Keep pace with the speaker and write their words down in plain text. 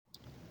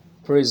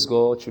Praise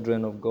God,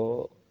 children of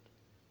God.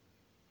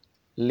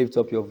 Lift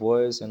up your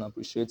voice and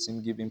appreciate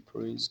Him. Give Him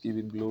praise, give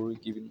Him glory,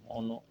 give Him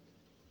honor.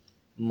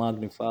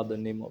 Magnify the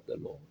name of the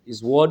Lord.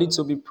 He's worthy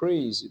to be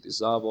praised. He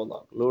deserves all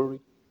our glory,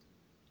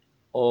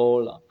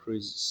 all our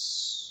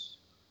praises.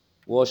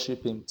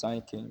 Worship Him,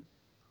 thank Him.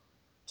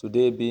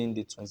 Today being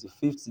the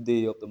 25th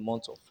day of the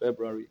month of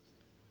February,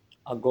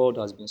 our God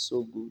has been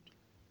so good,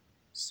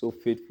 so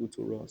faithful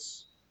to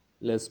us.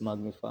 Let's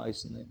magnify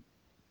His name.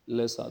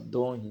 Let's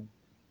adore Him.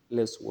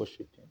 Let's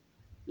worship Him.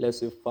 Let's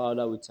say,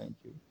 Father, we thank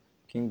you.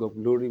 King of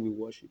glory, we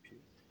worship you.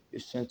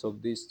 Ancient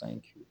of days,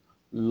 thank you.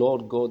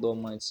 Lord God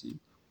Almighty,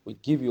 we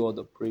give you all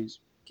the praise,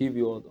 give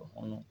you all the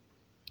honor.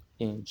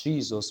 In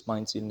Jesus'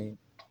 mighty name,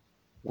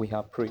 we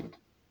have prayed.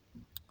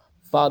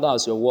 Father,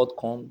 as your word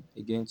come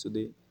again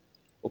today,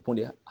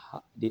 open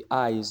the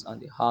eyes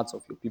and the hearts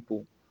of your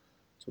people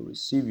to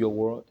receive your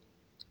word.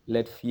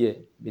 Let fear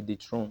be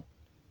dethroned.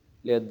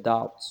 Let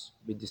doubts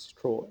be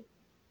destroyed.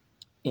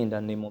 In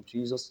the name of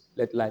Jesus,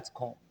 let light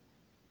come.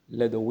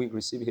 Let the weak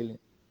receive healing.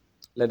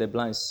 Let the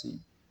blind see.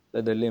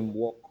 Let the lame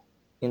walk.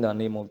 In the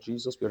name of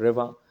Jesus,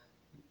 wherever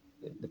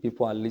the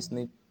people are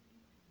listening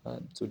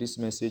to this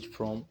message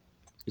from,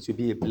 it will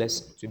be a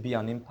blessing. It will be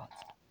an impact.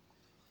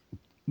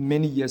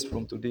 Many years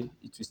from today,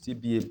 it will still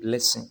be a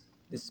blessing.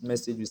 This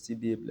message will still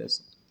be a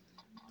blessing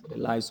to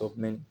the lives of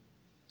many.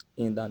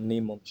 In the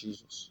name of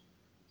Jesus.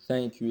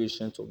 Thank you,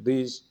 Ancient of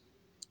Days.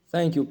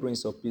 Thank you,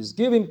 Prince of Peace.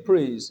 Give Him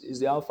praise. He's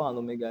the Alpha and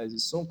Omega. He's the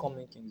soon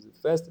coming King. He's the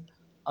first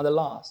and the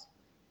last.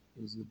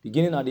 He's the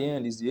beginning and the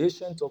end. He's the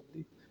Ancient of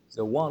Days. He's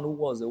the one who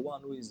was, the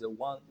one who is, the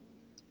one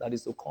that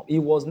is to come. He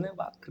was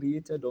never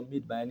created or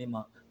made by any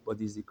man, but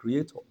He's the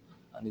Creator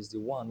and He's the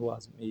one who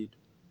has made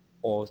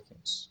all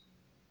things.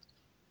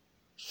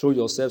 Show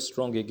yourself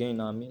strong again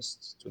in our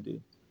midst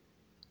today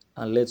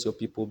and let your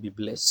people be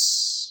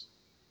blessed.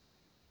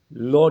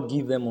 Lord,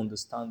 give them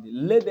understanding.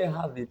 Let them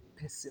have a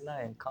personal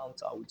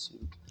encounter with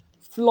you.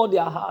 Flood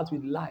their heart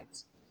with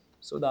light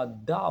so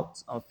that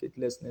doubt and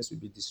faithlessness will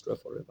be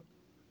destroyed forever.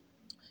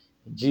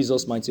 In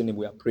Jesus' mighty name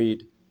we are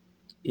prayed.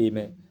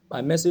 Amen.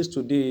 My message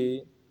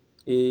today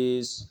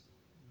is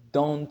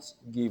don't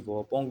give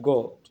up on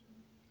God.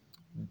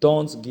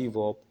 Don't give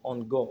up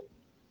on God.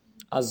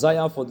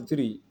 Isaiah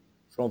 43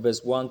 from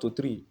verse 1 to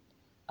 3.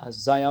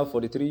 Isaiah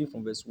 43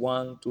 from verse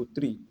 1 to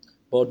 3.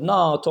 But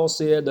now thus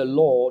saith the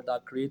Lord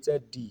that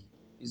created thee,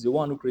 is the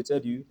one who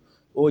created you,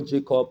 O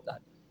Jacob,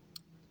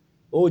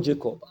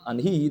 and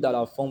he that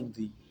hath formed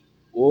thee,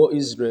 O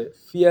Israel,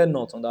 fear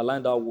not.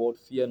 Underline that word,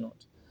 fear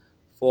not.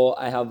 For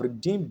I have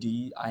redeemed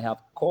thee, I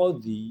have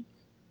called thee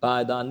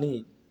by thy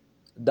name.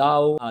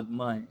 Thou art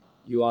mine,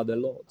 you are the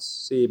Lord's.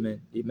 Say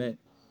amen. Amen.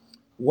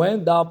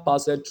 When thou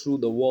passest through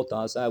the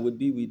waters, I will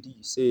be with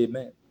thee. Say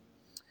amen.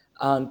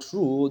 And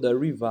through the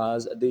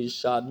rivers, they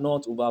shall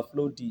not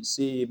overflow thee.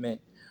 Say amen.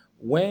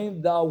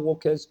 When thou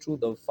walkest through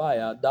the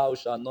fire, thou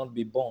shalt not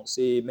be burned.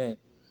 Say amen.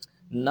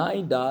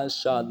 Neither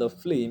shall the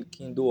flame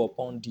kindle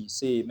upon thee.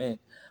 Say amen.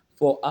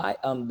 For I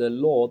am the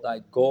Lord thy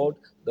God,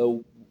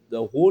 the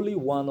Holy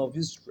One of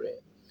Israel.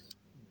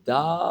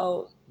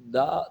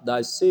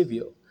 Thy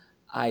Saviour,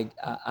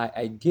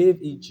 I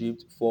gave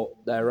Egypt for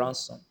thy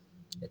ransom,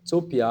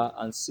 Ethiopia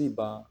and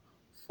Seba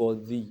for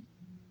thee.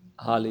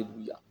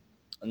 Hallelujah.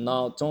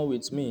 Now turn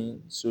with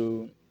me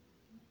to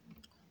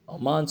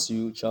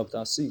Matthew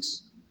chapter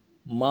 6.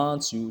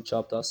 Matthew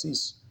chapter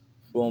 6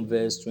 from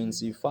verse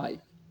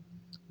 25.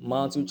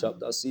 Matthew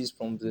chapter 6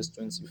 from verse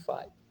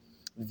 25.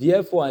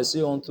 Therefore I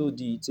say unto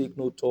thee, take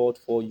no thought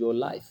for your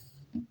life,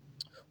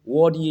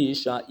 what ye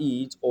shall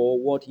eat or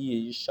what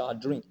ye shall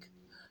drink,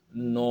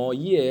 nor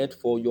yet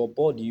for your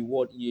body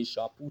what ye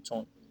shall put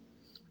on.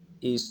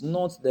 Is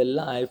not the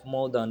life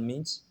more than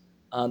meat,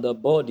 and the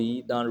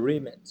body than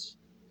raiment?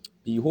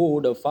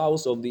 Behold, the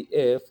fowls of the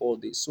air, for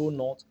they sow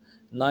not,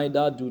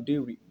 neither do they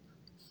reap,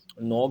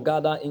 nor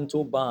gather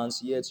into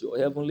barns, yet your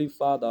heavenly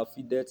Father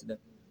feedeth them.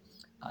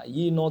 Are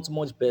ye not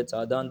much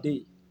better than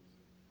they?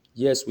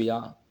 Yes, we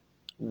are.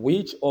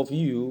 Which of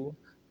you,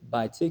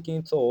 by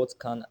taking thought,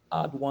 can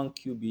add 1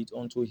 cubit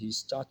unto his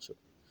stature?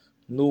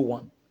 No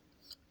one.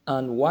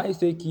 And why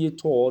take ye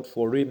thought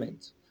for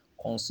raiment?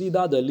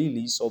 Consider the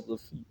lilies of the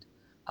field,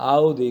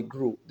 how they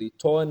grow. They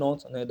toil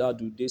not, neither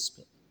do they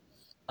spin.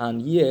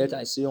 And yet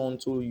I say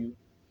unto you,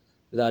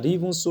 that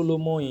even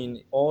Solomon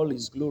in all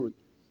his glory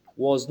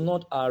was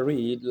not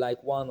arrayed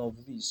like one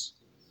of these.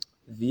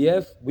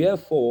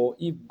 Wherefore,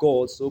 if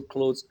God so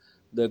clothes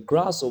the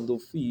grass of the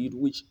field,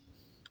 which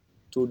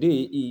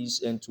today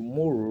is and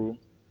tomorrow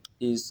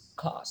is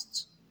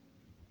cast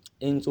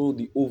into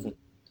the oven,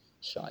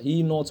 shall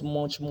he not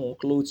much more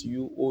clothe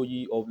you, O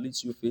ye of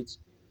little faith?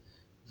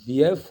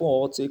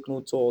 Therefore take no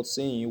thought,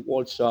 saying,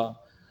 what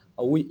shall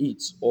we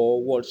eat,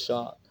 or what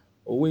shall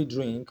we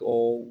drink,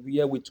 or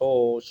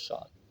wherewithal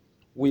shall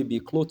we be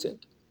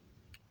clothed?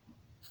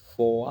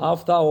 For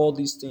after all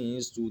these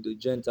things do the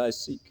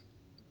Gentiles seek.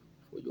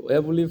 For your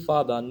heavenly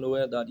Father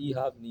knoweth that ye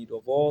have need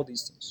of all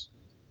these things.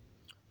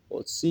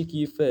 But seek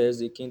ye first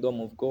the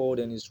kingdom of God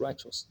and his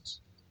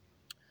righteousness,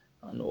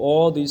 and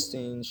all these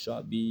things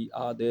shall be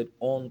added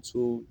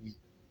unto you.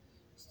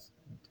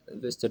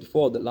 Verse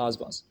 34, the last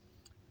verse.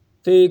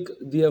 Take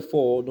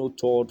therefore no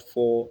thought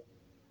for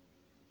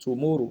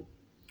tomorrow,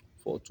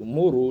 for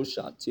tomorrow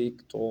shall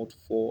take thought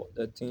for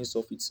the things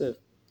of itself.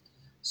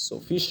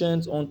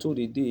 Sufficient unto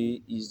the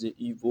day is the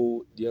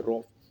evil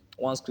thereof.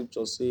 One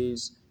scripture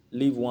says,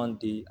 live one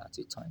day at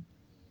a time.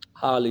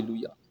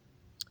 Hallelujah.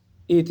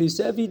 It is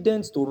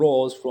evident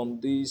to us from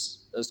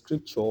this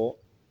scripture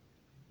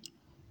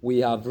we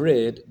have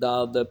read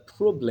that the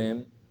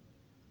problem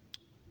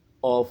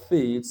of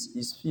faith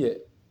is fear.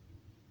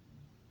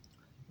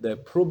 The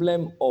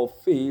problem of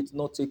faith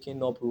not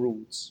taking up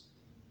roots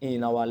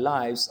in our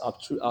lives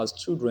as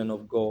children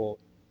of God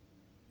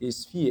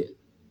is fear.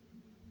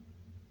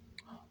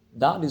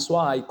 That is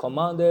why I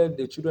commanded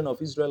the children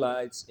of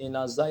Israelites in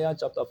Isaiah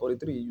chapter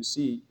 43. You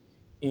see,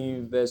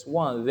 in verse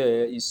 1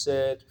 there, he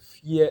said,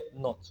 fear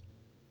not.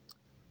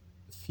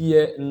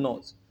 Fear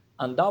not.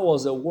 And that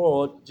was a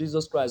word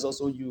Jesus Christ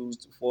also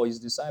used for his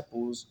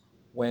disciples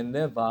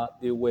whenever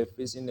they were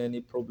facing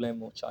any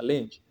problem or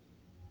challenge.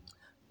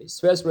 His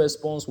first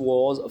response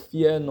was,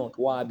 fear not.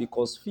 Why?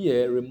 Because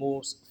fear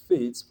removes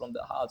faith from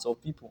the hearts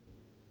of people.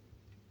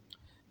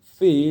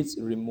 Faith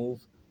remove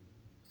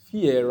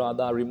fear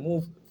rather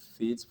remove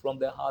faith from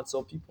the hearts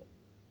of people.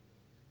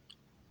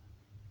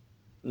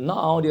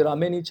 Now there are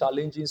many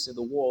challenges in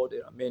the world.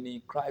 There are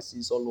many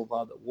crises all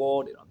over the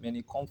world. There are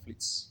many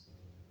conflicts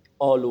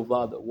all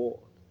over the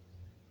world.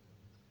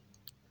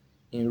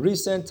 In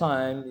recent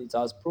times, it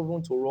has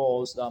proven to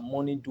us that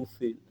money do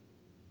fail.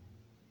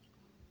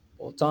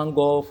 But thank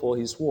God for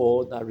his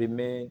word that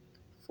remain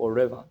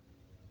forever,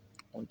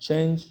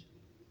 unchanged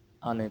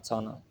and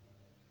eternal.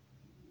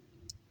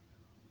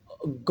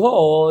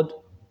 God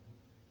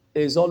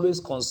is always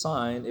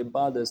concerned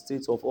about the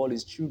state of all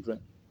his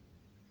children.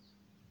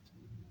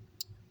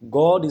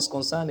 God is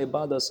concerned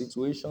about the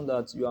situation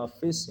that you are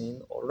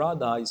facing, or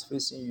rather is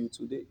facing you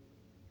today.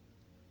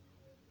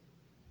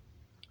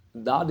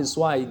 That is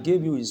why he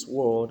gave you his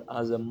word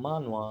as a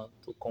manual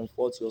to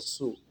comfort your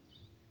soul.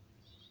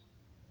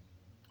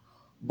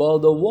 But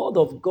the word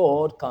of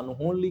God can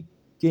only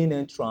gain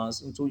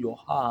entrance into your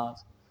heart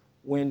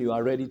when you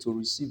are ready to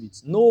receive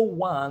it. No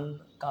one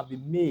can be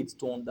made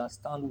to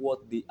understand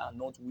what they are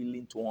not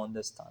willing to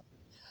understand.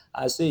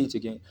 I say it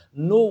again.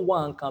 No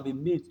one can be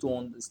made to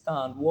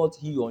understand what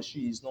he or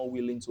she is not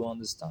willing to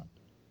understand.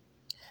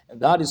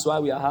 And that is why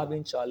we are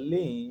having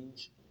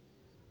challenge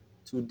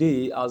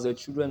today as the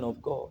children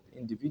of God,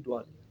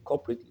 individually,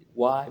 corporately.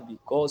 Why?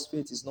 Because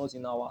faith is not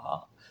in our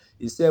heart.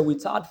 He said,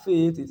 without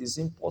faith, it is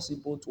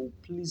impossible to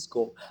please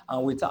God.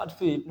 And without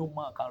faith, no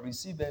man can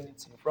receive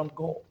anything from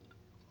God.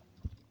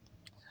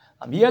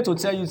 I'm here to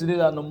tell you today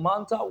that no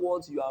matter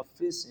what you are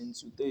facing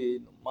today,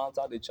 no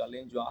matter the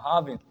challenge you are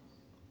having,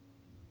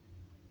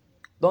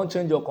 don't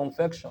change your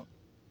confession.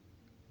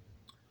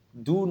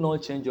 Do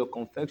not change your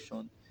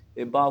confession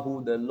about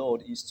who the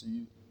Lord is to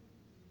you.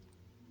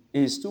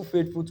 He is too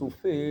faithful to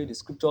fail. The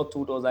scripture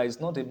told us that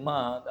he's not a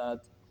man that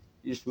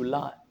he should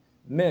lie.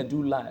 Men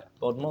do lie,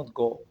 but not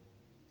God.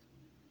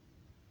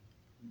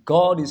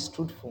 God is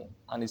truthful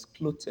and is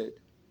clothed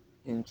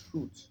in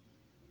truth,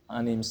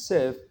 and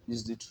himself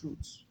is the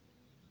truth.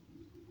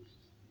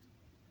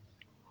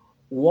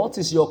 What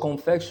is your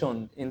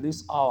confession in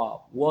this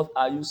hour? What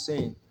are you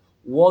saying?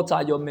 What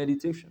are your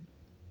meditations?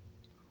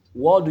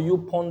 What do you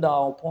ponder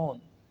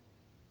upon?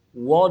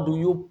 What do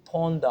you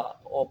ponder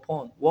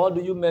upon? What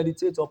do you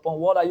meditate upon?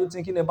 What are you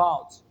thinking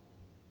about?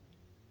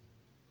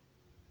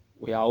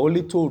 We are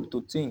only told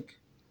to think,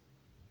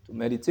 to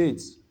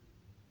meditate,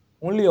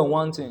 only on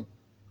one thing.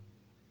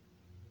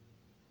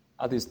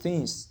 That is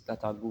things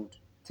that are good,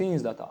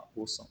 things that are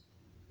awesome,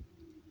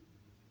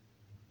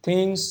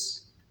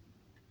 things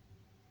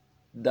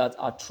that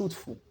are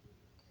truthful.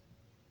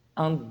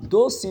 And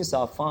those things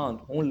are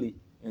found only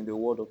in the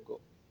Word of God.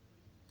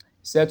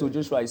 He said to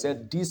Joshua, he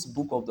said, this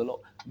book of the law,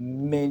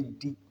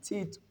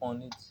 meditate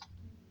on it.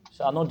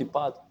 Shall not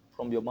depart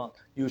from your mouth.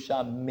 You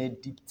shall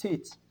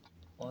meditate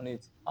on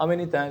it. How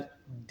many times?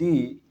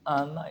 Day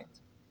and night.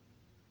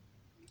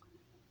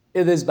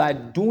 It is by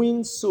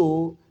doing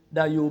so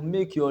that you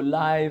make your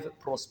life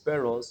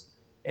prosperous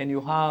and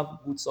you have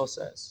good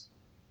success.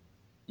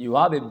 You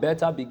have a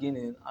better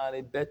beginning and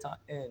a better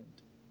end.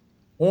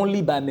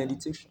 Only by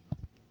meditation.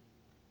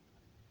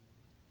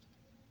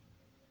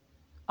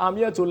 I'm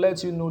here to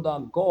let you know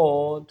that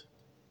God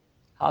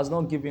has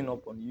not given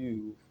up on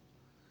you.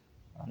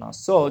 And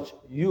as such,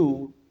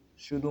 you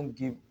shouldn't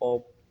give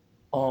up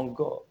on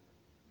God.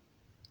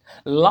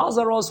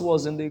 Lazarus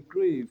was in the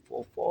grave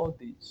for 4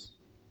 days.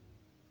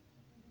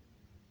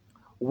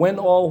 When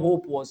all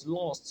hope was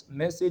lost,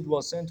 message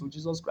was sent to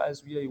Jesus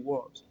Christ where he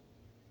was.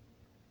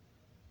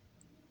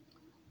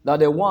 That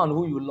the one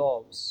who you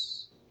love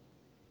is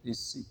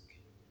sick.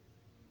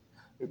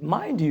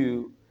 Mind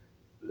you,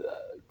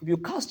 if you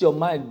cast your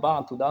mind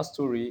back to that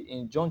story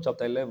in John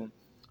chapter 11,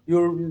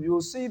 you'll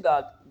see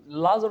that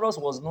Lazarus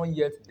was not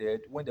yet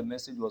dead when the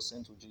message was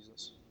sent to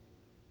Jesus.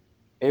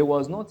 He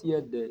was not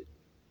yet dead.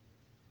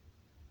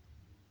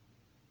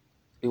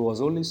 He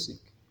was only sick.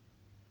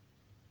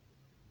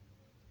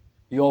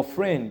 Your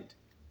friend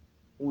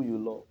who you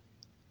love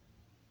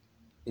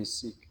is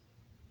sick.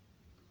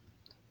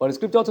 But the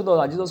scripture told us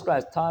that Jesus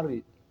Christ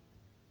tarried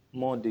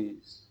more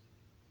days.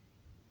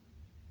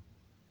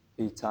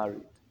 He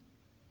tarried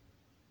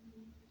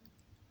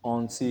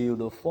until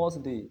the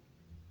fourth day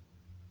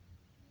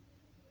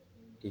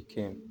he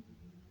came.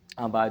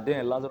 And by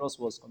then, Lazarus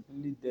was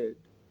completely dead.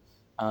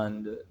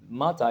 And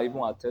Martha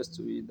even attests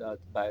to it that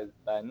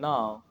by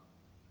now,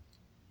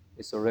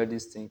 it's already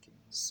stinking,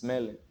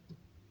 smelling.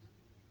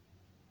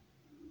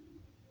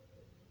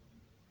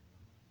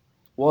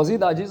 Was it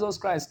that Jesus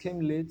Christ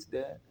came late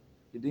there?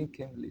 He didn't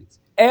come late.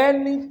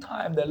 Any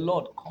time the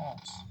Lord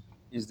comes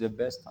is the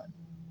best time.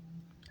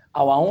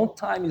 Our own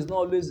time is not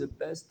always the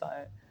best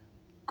time.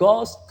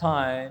 God's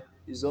time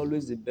is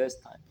always the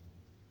best time.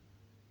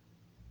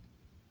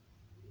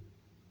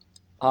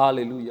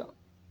 Hallelujah.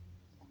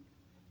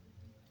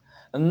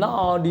 And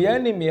now the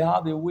enemy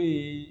have a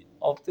way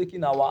of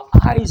taking our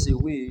eyes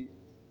away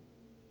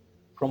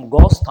from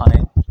God's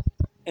time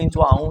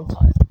into our own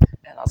time.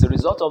 And as a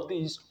result of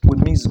this, we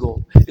miss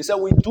God. He said,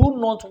 we do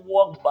not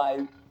walk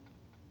by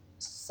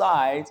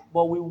sight,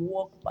 but we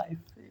walk by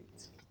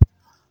faith.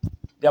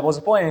 The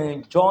Apostle Paul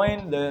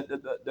enjoined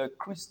the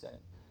Christian,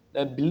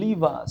 the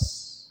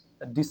believers,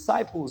 the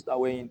disciples that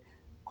were in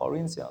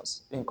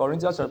Corinthians, 7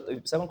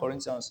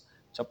 Corinthians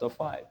chapter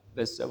 5,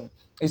 verse 7.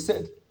 He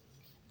said,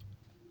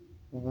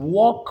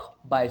 walk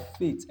by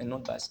faith and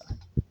not by sight.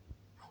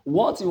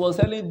 What he was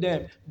telling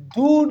them,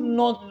 do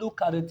not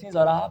look at the things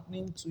that are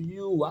happening to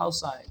you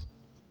outside.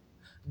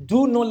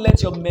 Do not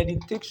let your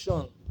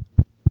meditation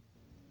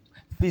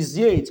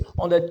fixate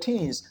on the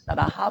things that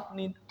are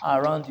happening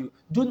around you.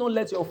 Do not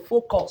let your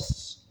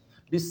focus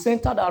be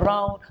centered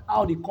around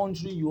how the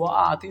country you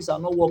are, things are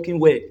not working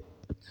well.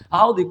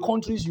 How the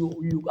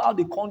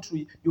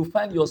country you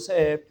find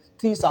yourself,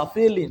 things are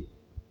failing.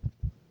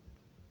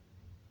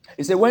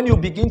 He said, when you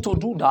begin to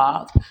do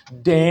that,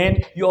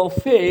 then your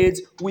faith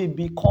will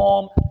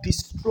become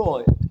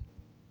destroyed.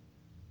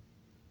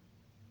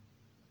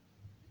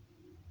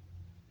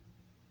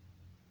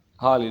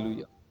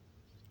 Hallelujah.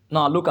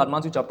 Now look at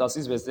Matthew chapter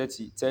 6, verse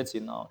 30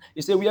 now.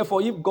 He said,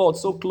 wherefore if God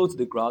so clothes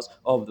the grass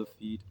of the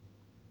field,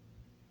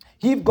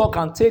 if God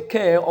can take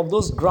care of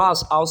those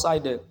grass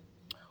outside there,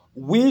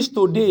 which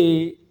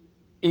today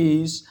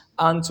is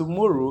and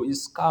tomorrow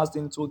is cast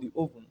into the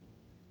oven,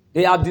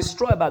 they are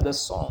destroyed by the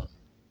sun.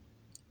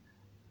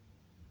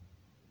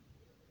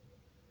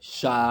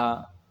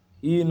 Shall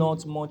he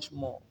not much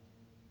more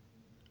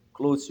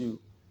clothe you,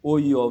 O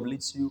ye of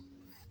little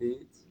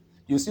faith?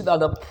 You see that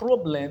the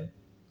problem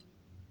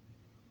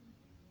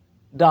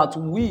that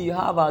we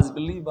have as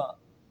believers,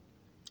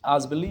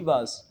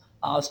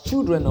 as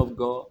children of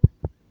God,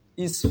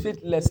 is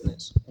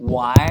faithlessness.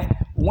 Why?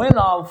 When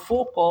our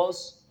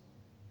focus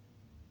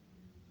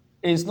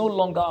is no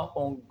longer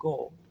on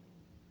God,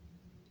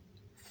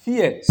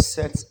 fear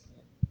sets in.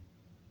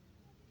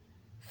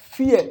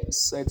 Fear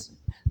sets in.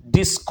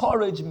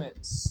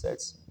 Discouragement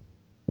sets in.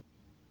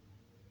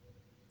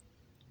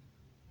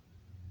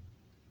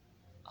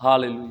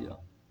 Hallelujah.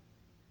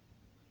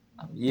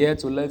 I'm here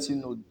to let you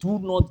know, do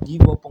not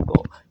give up on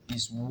God.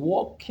 He's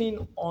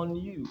working on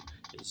you.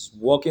 He's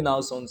working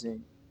out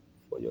something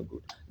for your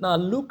good. Now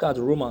look at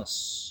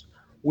Romans.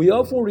 We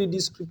often read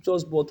these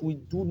scriptures, but we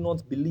do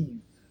not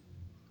believe.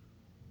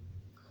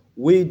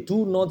 We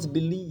do not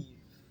believe.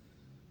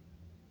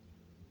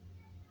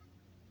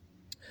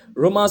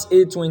 Romans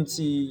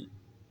 8:28.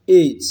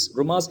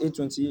 Romans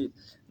 8:28.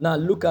 Now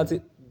look at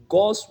it.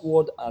 God's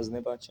word has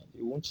never changed.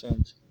 It won't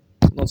change.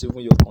 Not even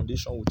your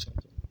condition will change.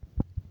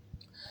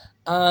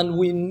 And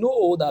we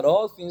know that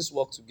all things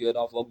work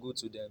together for good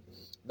to them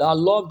that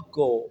love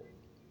God,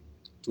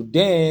 to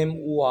them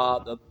who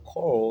are the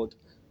called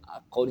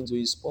according to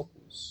his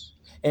purpose.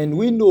 And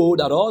we know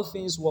that all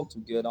things work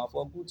together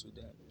for good to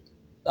them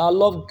that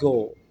love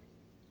God,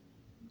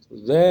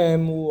 to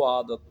them who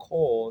are the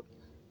called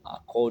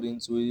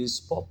according to his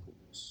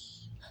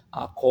purpose.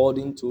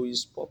 According to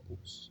his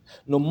purpose.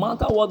 No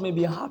matter what may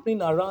be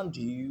happening around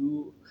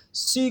you,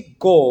 see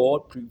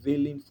God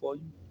prevailing for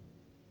you.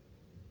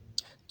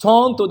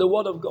 Turn to the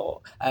word of God.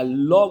 I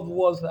love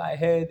what I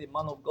heard the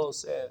man of God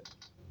said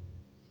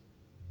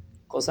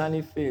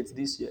concerning faith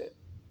this year,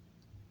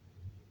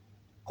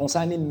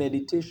 concerning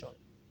meditation.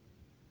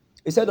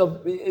 He said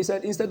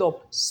instead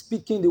of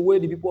speaking the way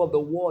the people of the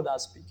world are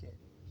speaking,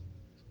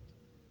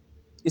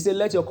 he said,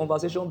 let your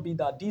conversation be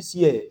that this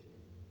year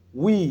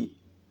we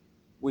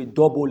will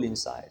double in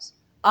size.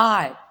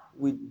 I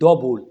will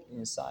double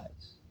in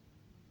size.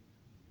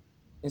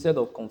 Instead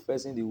of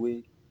confessing the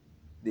way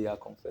they are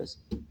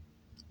confessing.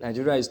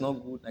 Nigeria is not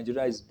good.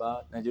 Nigeria is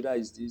bad. Nigeria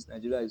is this.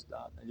 Nigeria is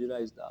that. Nigeria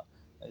is that.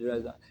 Nigeria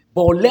is that.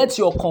 But let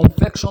your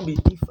confession be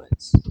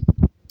different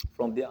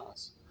from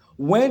theirs.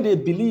 When they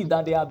believe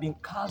that they have been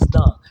cast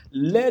down,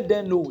 let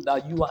them know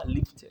that you are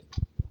lifted.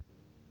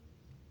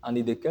 And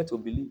if they care to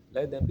believe,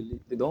 let them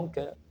believe. They don't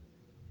care.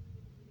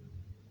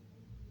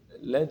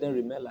 Let them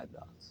remain like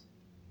that.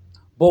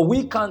 But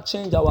we can't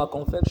change our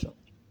confession.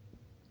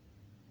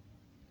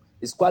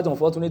 It's quite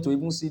unfortunate to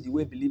even see the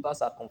way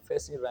believers are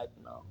confessing right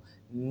now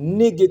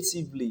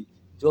negatively,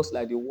 just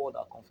like the world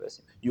are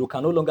confessing. You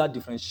can no longer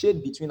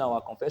differentiate between our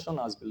confession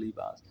as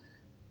believers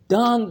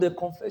than the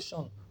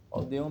confession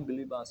of the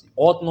unbelievers. It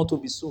ought not to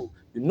be so.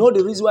 You know,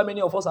 the reason why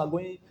many of us are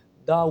going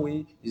that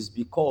way is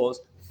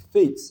because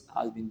faith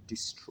has been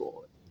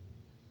destroyed.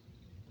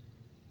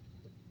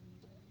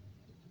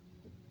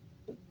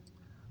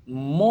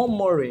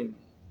 Murmuring,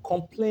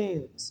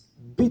 complaints,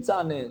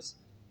 bitterness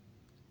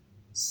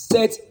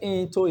set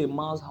into a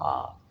man's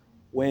heart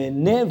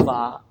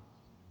whenever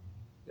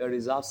there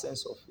is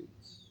absence of faith.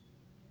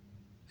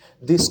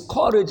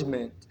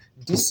 Discouragement,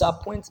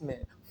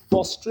 disappointment,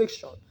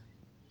 frustration,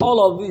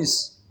 all of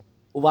this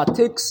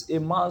overtakes a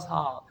man's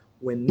heart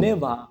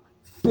whenever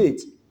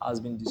faith has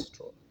been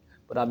destroyed.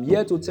 But I'm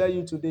here to tell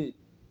you today,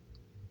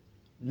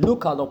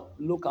 look at the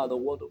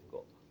word of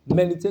God.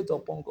 Meditate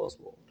upon God's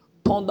word.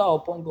 Ponder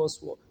upon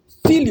God's word.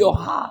 Fill your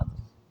heart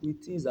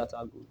with things that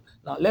are good.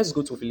 Now let's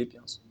go to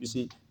Philippians. You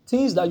see,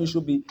 things that you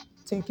should be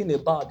thinking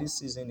about this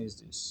season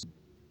is this.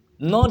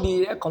 Not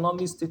the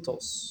economic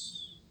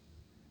status.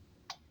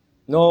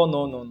 No,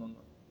 no, no, no,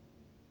 no.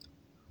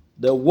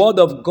 The word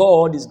of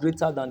God is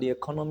greater than the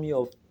economy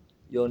of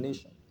your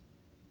nation.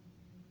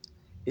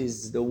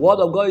 The word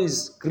of God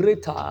is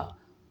greater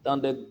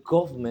than the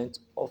government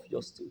of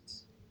your state.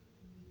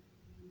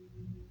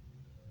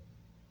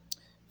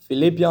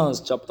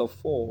 Philippians chapter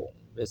 4,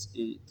 verse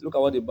 8. Look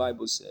at what the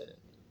Bible said.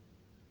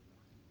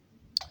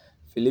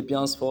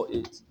 Philippians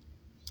 4:8.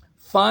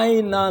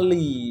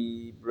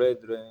 Finally,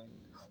 brethren,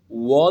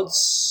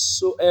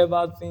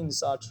 whatsoever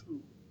things are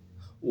true,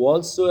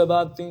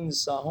 whatsoever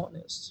things are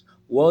honest,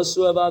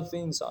 whatsoever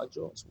things are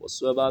just,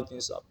 whatsoever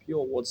things are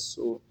pure,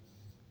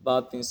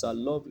 whatsoever things are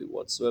lovely,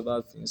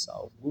 whatsoever things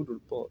are of good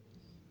report,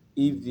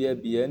 if there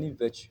be any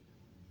virtue,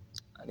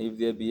 and if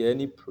there be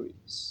any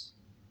praise,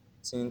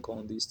 think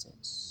on these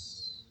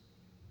things.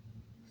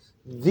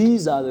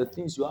 These are the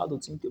things you have to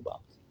think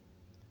about.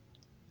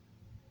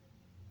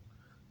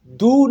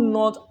 Do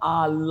not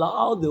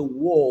allow the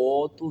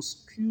world to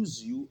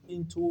squeeze you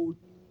into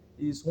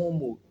his own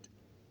mode,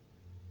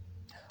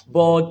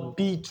 but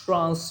be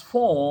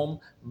transformed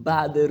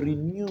by the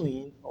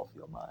renewing of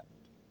your mind.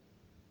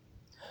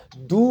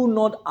 Do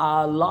not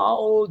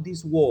allow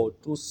this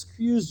world to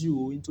squeeze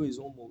you into his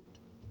own mode,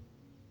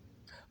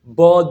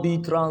 but be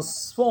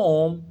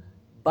transformed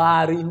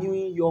by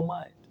renewing your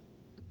mind,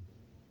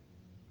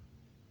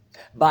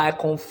 by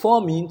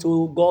conforming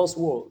to God's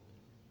word,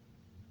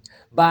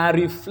 by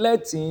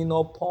reflecting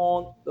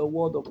upon the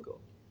word of God.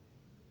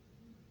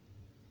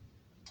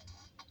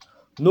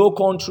 No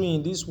country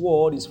in this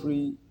world is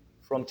free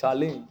from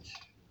challenge.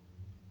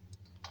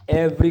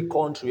 Every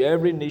country,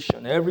 every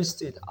nation, every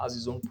state has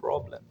its own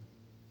problem.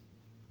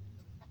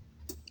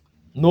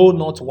 No,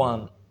 not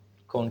one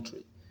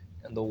country.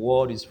 And the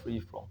world is free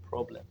from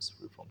problems,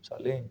 free from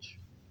challenge.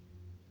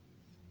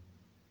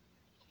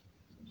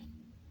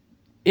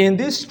 In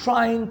this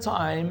trying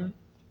time,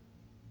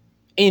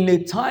 in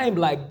a time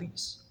like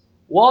this,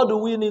 what do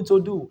we need to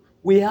do?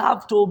 We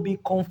have to be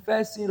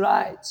confessing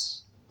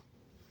rights.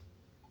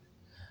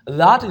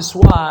 That is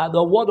why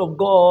the word of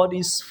God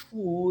is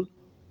full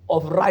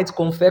of right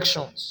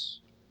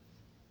confessions.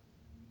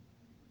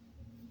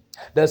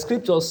 The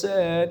scripture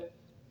said,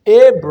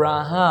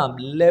 Abraham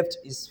left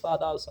his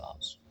father's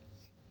house.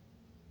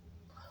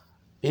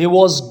 He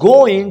was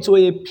going to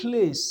a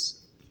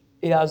place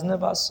he has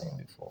never seen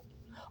before.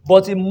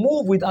 But he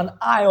moved with an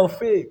eye of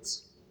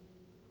faith.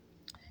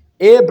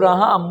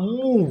 Abraham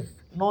moved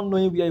not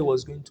knowing where he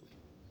was going to.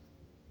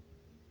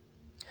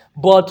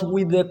 But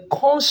with the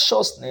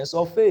consciousness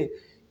of faith,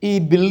 he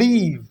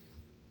believed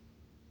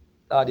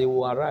that he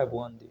will arrive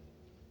one day.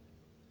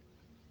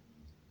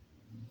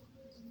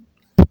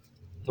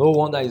 No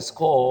wonder he's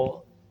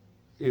called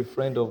a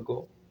friend of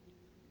God.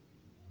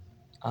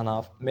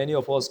 And many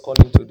of us call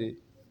him today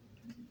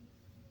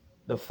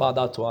the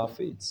father to our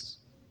faiths.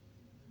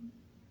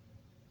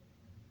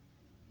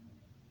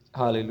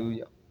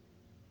 Hallelujah.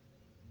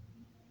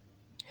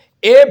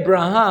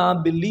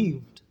 Abraham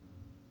believed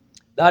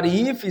that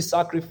if he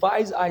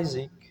sacrificed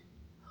Isaac,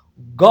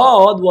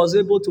 God was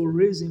able to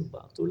raise him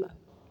back to life.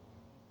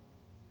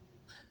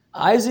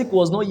 Isaac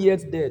was not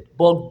yet dead,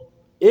 but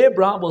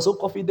Abraham was so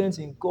confident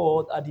in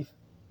God that if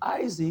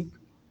Isaac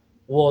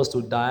was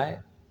to die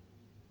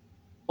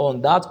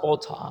on that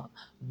altar,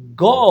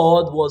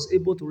 God was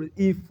able to,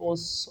 he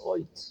foresaw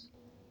it.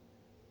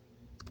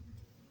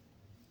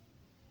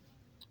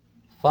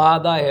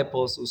 Father, help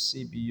us to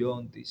see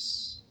beyond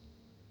this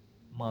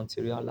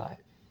material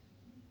life.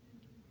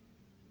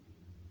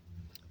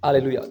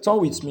 Hallelujah. Turn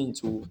with me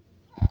to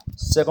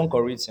 2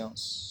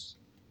 Corinthians.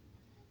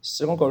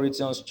 2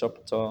 Corinthians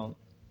chapter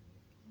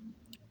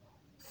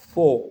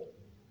 4.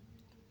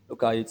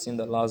 Look at 18,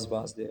 the last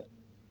verse there.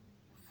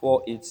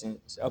 4:18.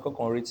 2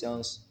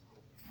 Corinthians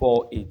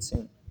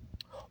 4:18.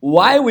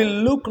 Why we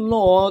look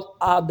not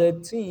at the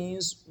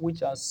things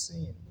which are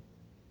seen.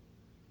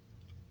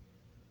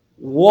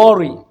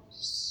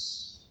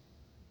 Worries.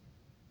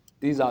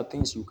 These are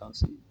things you can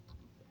see.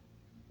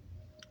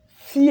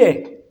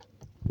 Fear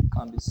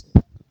can be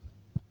seen.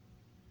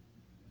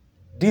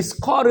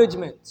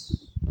 Discouragement,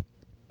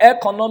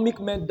 economic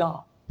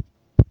meltdown,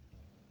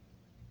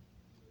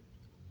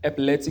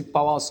 epileptic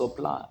power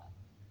supply,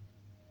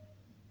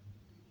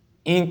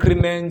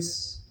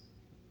 increments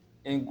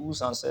in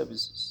goods and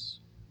services.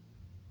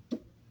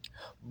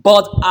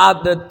 But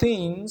are the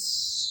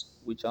things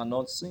which are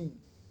not seen.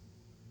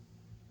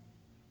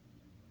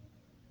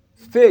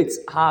 Faith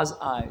has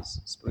eyes,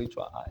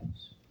 spiritual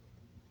eyes.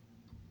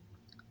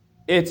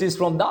 It is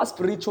from that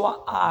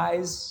spiritual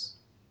eyes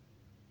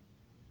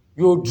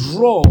you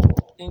draw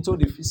into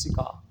the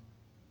physical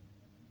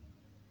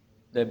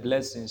the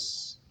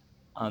blessings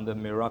and the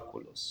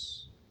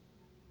miraculous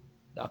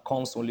that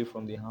comes only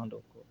from the hand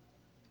of God.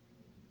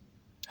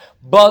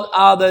 But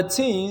are the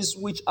things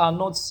which are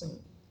not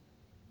seen.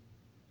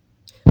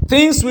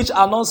 Things which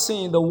are not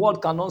seen, the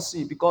world cannot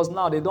see because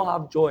now they don't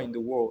have joy in the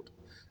world.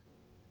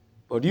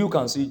 But you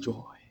can see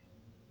joy.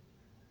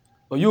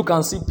 But you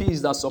can see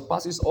peace that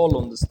surpasses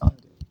all understanding.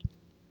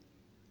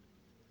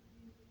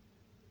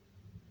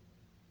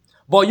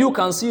 But you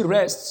can see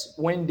rest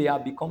when they are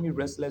becoming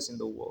restless in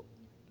the world.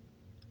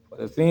 For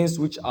the things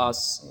which are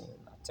seen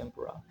are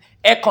temporal.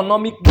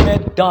 Economic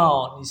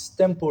meltdown is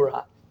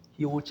temporal.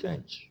 He will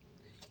change.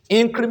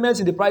 Increments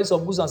in the price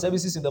of goods and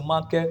services in the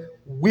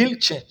market will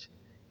change.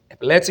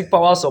 Epileptic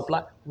power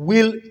supply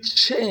will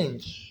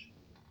change.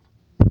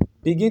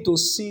 Begin to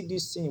see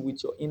this thing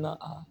with your inner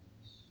eye.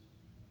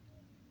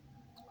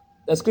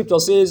 The scripture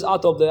says,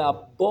 out of the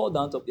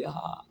abundance of the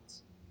heart,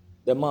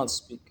 the mouth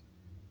speak.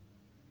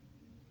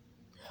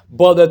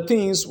 But the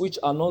things which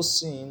are not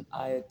seen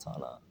are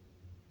eternal.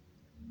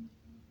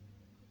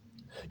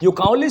 You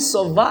can only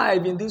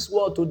survive in this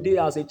world today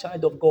as a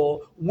child of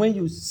God when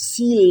you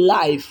see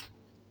life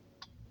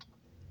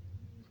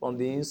from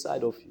the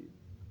inside of you.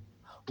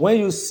 When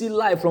you see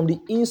life from the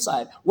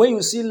inside, when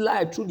you see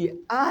life through the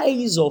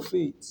eyes of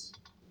faith,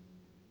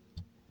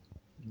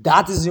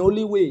 that is the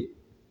only way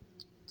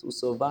to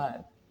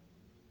survive.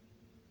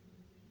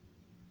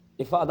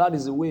 In fact, that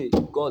is the way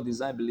God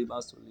designed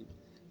believers to live.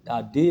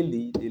 That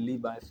daily they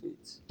live by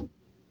faith.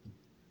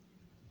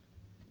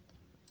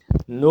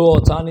 No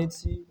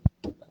alternative.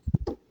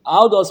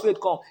 How does faith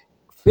come?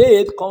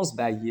 Faith comes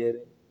by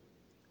hearing.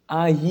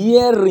 And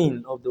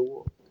hearing of the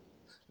word.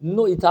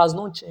 No, it has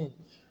not changed.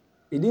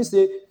 It didn't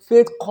say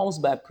faith comes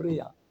by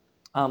prayer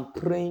and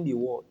praying the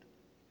word.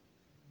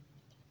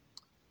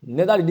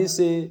 Neither did it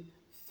say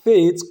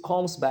faith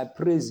comes by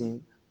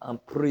praising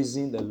and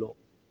praising the Lord.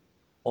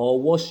 Or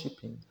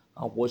worshiping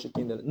and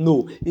worshiping the Lord.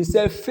 No, it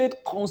said faith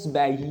comes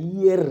by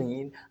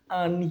hearing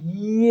and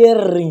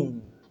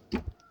hearing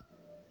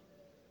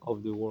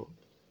of the word.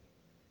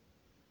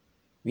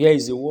 Where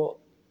is the word?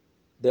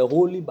 The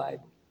Holy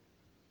Bible.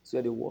 That's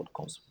where the word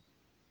comes from.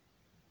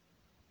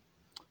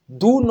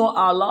 Do not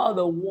allow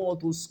the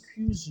world to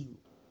squeeze you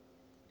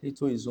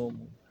into his own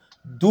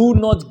move. Do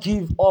not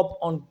give up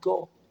on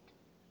God.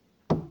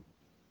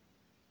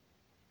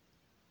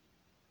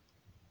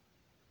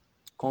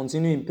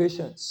 Continue in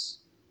patience.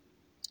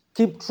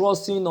 Keep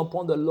trusting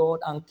upon the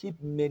Lord and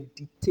keep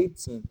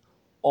meditating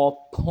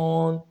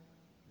upon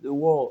the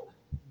word.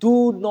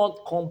 Do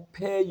not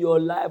compare your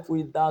life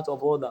with that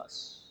of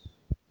others.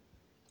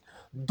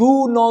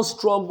 Do not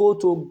struggle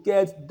to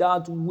get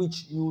that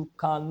which you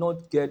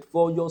cannot get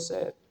for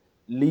yourself.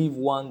 Live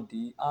one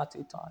day at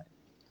a time.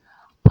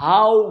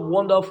 How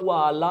wonderful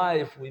our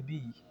life will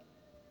be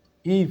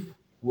if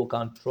we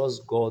can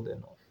trust God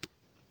enough.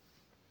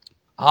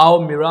 How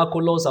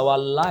miraculous our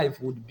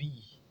life would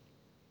be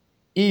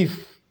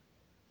if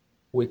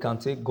we can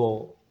take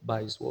God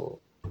by his word.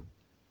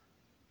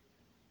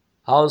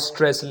 How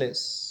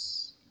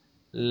stressless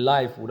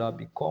life would have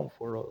become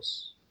for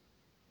us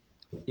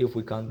if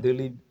we can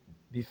daily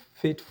be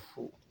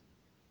faithful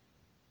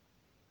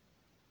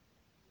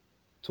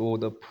to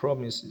the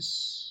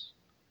promises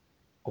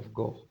of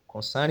God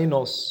concerning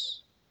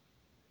us.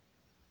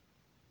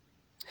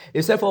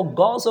 He said, for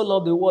God so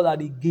loved the world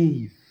that he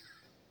gave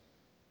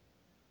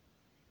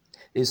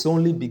his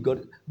only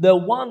begotten, the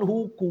one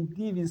who could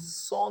give his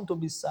son to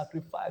be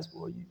sacrificed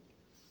for you.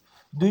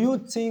 Do you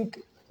think,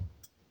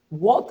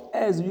 what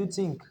else do you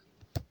think?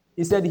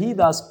 He said, he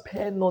that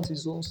spared not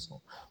his own son,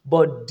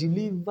 but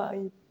delivered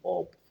him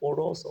up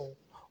for us all.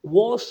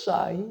 What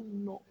shall he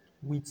not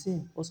with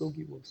him also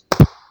give us?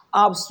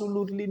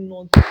 Absolutely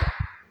nothing.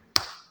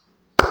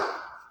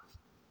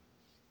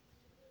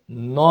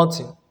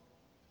 Nothing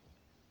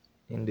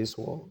in this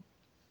world.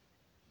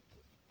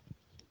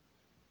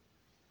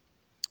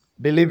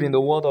 Believe in the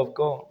word of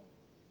God.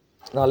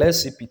 Now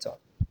let's see Peter.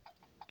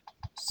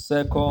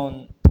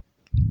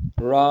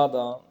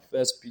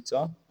 First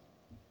Peter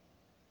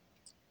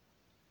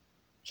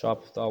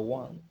chapter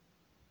 1.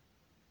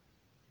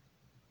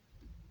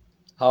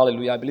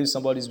 Hallelujah. I believe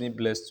somebody's been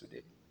blessed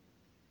today.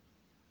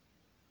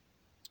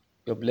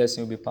 Your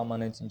blessing will be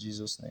permanent in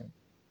Jesus' name.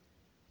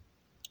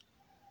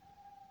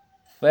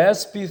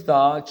 First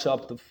Peter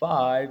chapter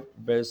 5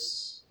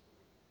 verse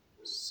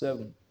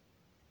 7.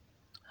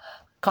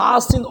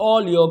 Casting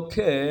all your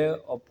care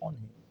upon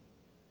him,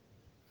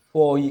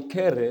 For he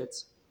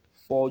careth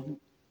for you.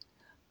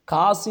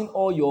 Casting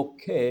all your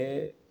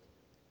care,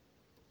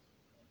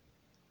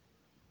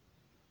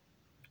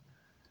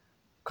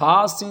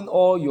 casting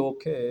all your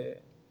care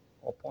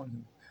upon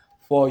him.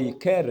 For he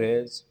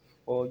careth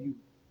for you.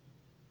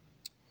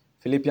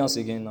 Philippians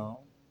again now.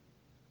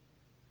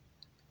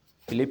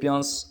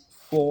 Philippians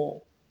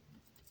 4,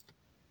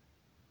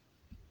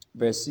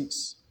 verse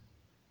 6.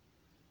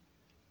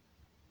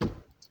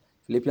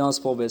 Philippians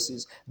 4, verse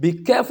 6. Be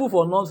careful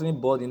for nothing,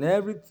 but in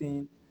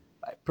everything,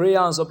 by prayer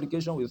and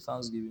supplication with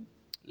thanksgiving,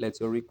 let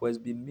your requests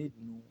be made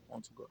known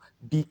unto God.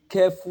 Be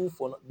careful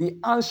for, be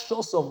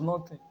anxious of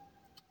nothing.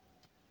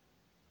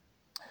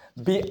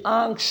 Be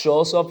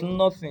anxious of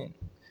nothing.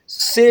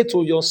 Say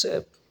to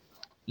yourself,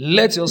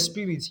 let your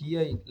spirit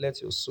hear it,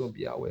 let your soul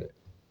be aware.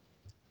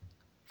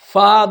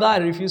 Father, I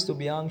refuse to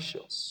be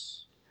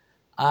anxious.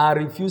 I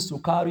refuse to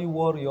carry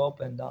worry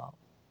up and down.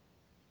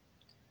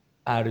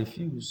 I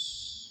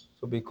refuse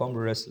to become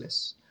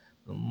restless.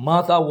 No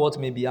matter what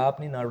may be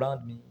happening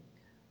around me,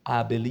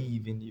 I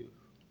believe in you.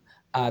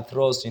 I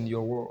trust in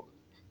your word.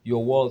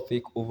 Your word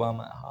take over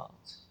my heart.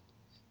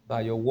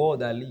 By your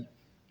word I live.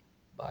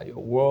 By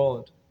your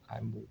word I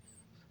move.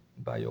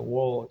 By your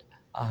word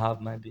I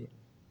have my being.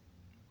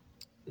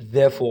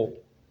 Therefore,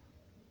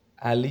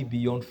 I live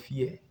beyond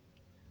fear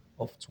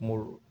of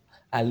tomorrow.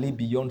 I live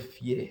beyond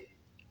fear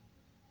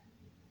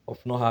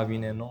of not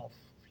having enough,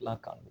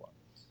 lack and want.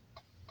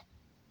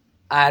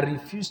 I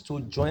refuse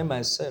to join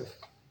myself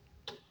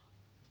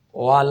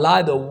or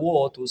allow the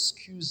world to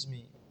excuse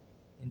me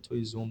into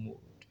his own mode.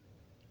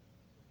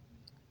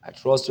 I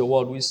trust your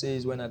word, which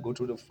says when I go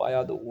through the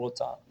fire, the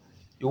water,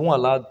 you won't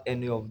allow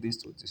any of this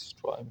to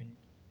destroy me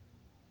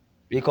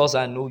because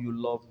I know you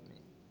love me.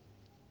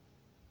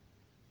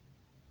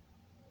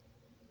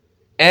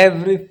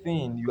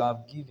 Everything you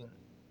have given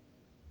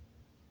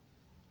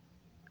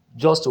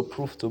just to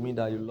prove to me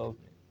that you love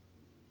me.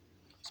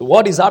 So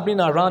what is happening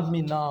around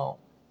me now?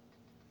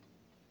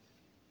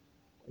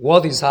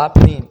 What is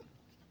happening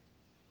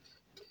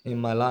in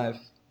my life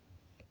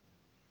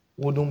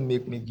wouldn't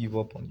make me give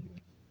up on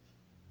you.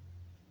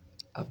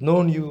 I've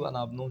known you and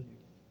I've known you.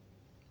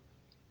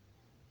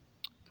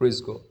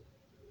 Praise God.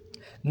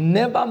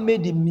 Never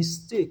made the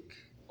mistake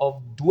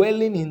of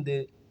dwelling in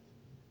the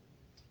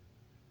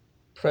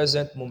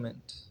present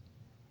moment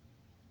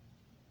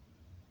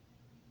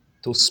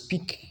to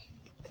speak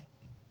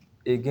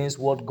against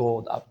what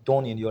God have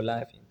done in your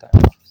life in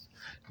time past.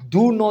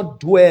 Do not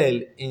dwell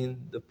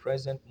in the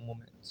present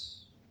moment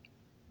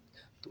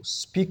to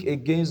speak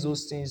against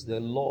those things the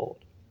Lord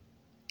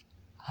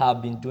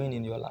have been doing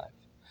in your life.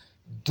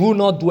 Do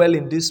not dwell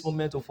in this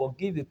moment to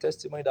forgive the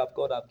testimony that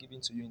God have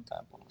given to you in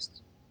time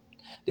past.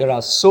 There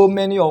are so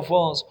many of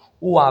us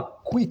who are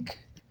quick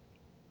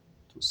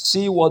to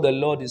see what the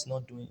Lord is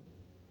not doing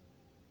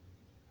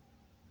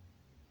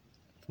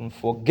and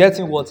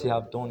forgetting what he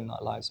have done in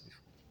our lives before.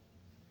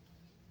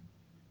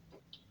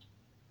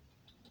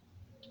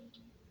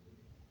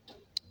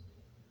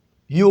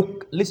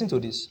 You listen to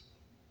this.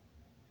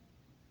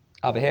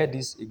 I've heard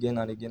this again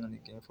and again and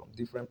again from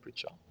different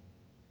preachers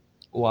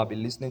who I've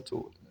been listening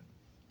to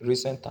in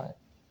recent time.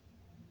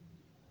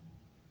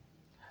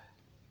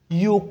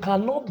 You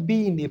cannot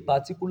be in a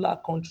particular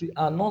country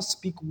and not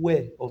speak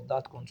well of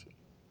that country.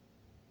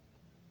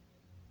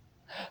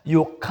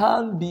 You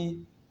can't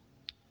be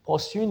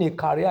pursuing a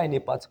career in a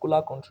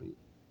particular country,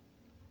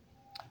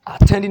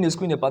 attending a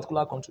school in a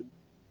particular country,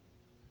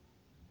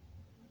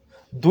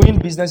 doing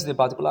business in a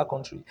particular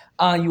country,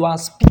 and you are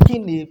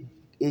speaking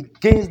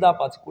against that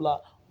particular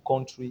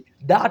country.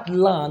 That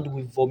land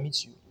will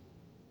vomit you.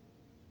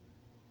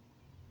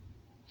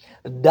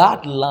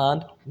 That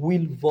land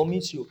will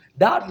vomit you.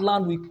 That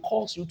land will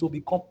cause you to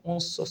become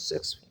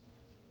unsuccessful.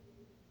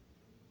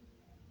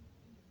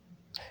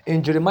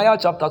 In Jeremiah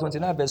chapter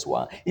 29, verse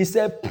 1, he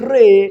said,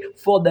 pray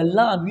for the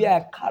land where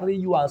I carry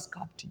you as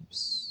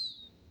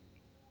captives.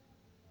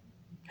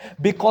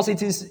 Because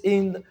it is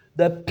in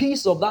the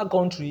peace of that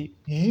country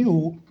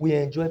you will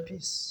enjoy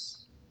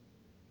peace.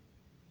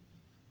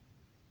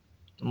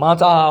 No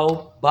matter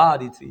how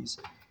bad it is,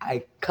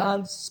 I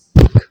can't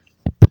speak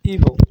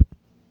evil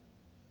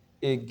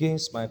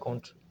against my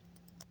country.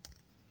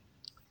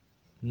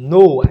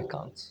 No, I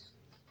can't.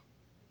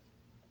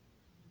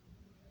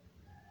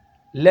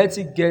 Let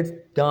it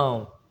get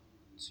down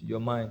to your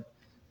mind.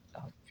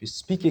 If you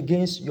speak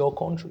against your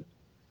country,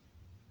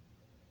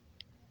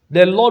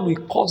 the Lord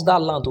will cause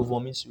that land to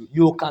vomit you.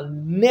 You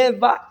can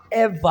never,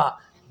 ever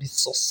be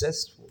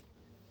successful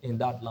in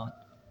that land.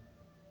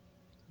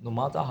 No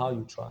matter how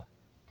you try,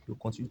 you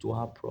continue to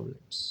have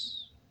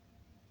problems.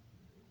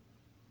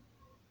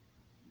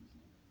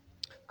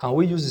 Can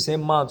we use the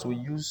same mouth we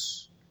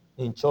use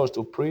in church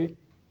to pray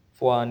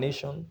for our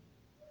nation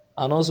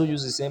and also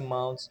use the same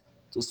mouth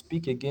to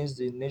speak against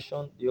the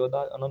nation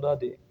another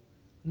day?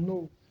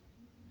 No.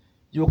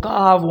 You can't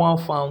have one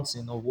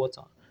fountain of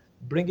water,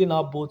 bringing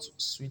out both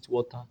sweet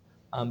water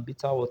and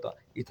bitter water.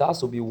 It has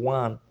to be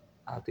one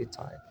at a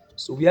time.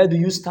 So where do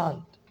you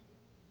stand?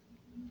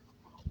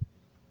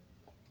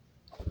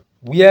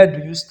 Where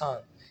do you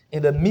stand?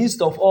 In the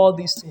midst of all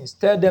these things,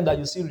 tell them that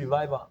you see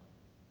revival.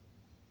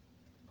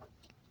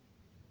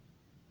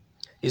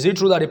 Is it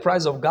true that the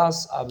price of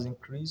gas has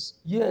increased?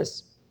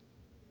 Yes.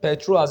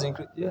 Petrol has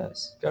increased.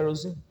 Yes.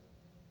 Kerosene,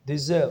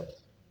 diesel,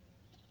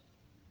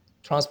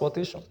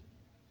 transportation.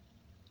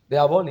 They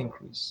have all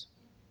increased.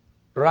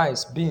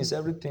 Rice, beans,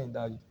 everything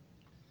that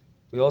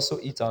we also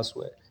eat as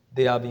well,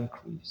 they have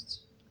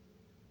increased.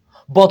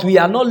 But we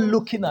are not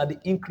looking at the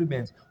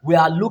increment. We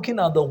are looking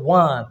at the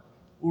one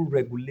who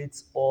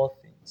regulates all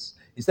things.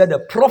 He said the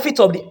profit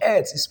of the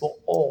earth is for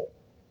all.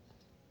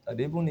 That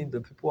even if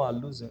the people are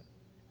losing,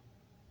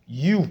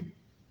 you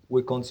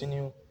will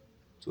continue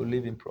to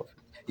live in profit.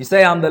 He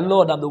said, I'm the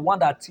Lord, I'm the one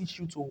that teach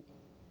you to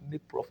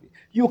make profit.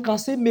 You can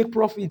say make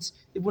profits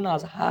even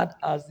as hard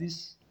as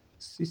this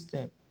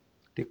system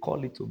they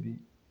call it to be.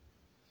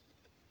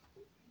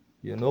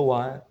 You know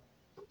why?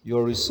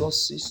 Your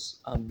resources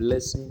and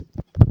blessing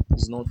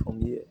is not from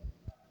here.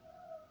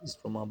 It's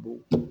from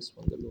above. It's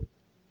from the Lord.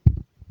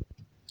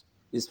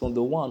 It's from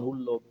the one who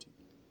loved you.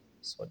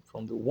 It's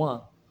from the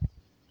one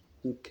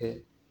who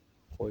cared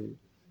for you.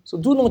 So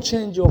do not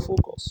change your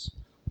focus.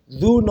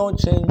 Do not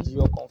change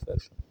your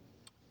confession.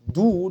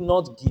 Do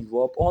not give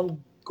up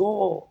on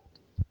God.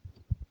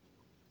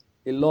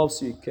 He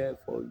loves you. He cares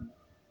for you.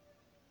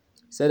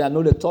 He said, I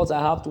know the thoughts I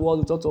have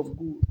towards the thoughts of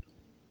good,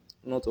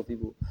 not of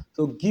evil.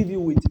 To give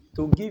you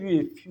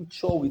a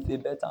future with a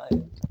better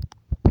end.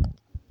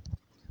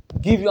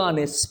 Give you an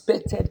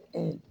expected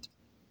end.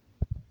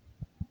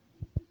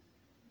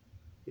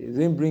 He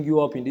didn't bring you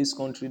up in this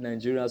country,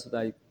 Nigeria, so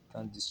that he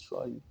can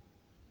destroy you.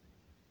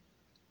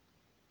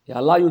 He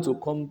allowed you to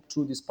come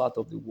through this part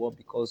of the world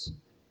because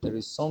there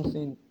is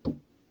something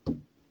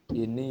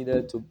he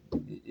needed to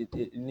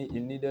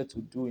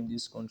do in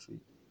this country.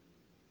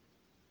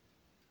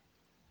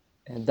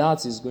 And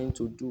that is going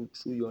to do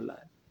through your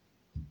life.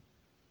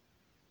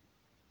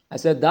 I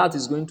said that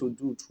is going to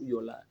do through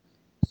your life.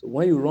 So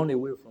when you run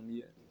away from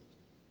here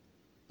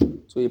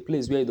to a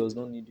place where he does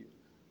not need you,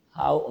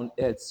 how on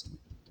earth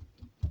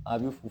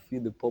have you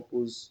fulfilled the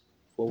purpose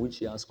for which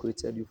he has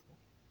created you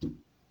for?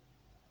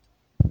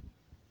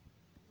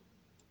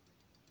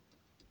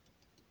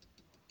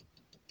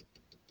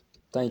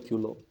 Thank you,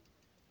 Lord.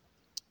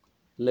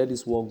 Let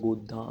this word go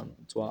down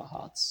to our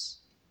hearts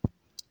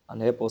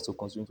and help us to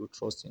continue to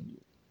trust in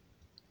you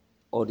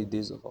all the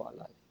days of our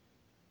life.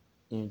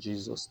 In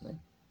Jesus' name.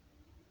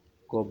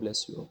 God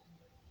bless you all.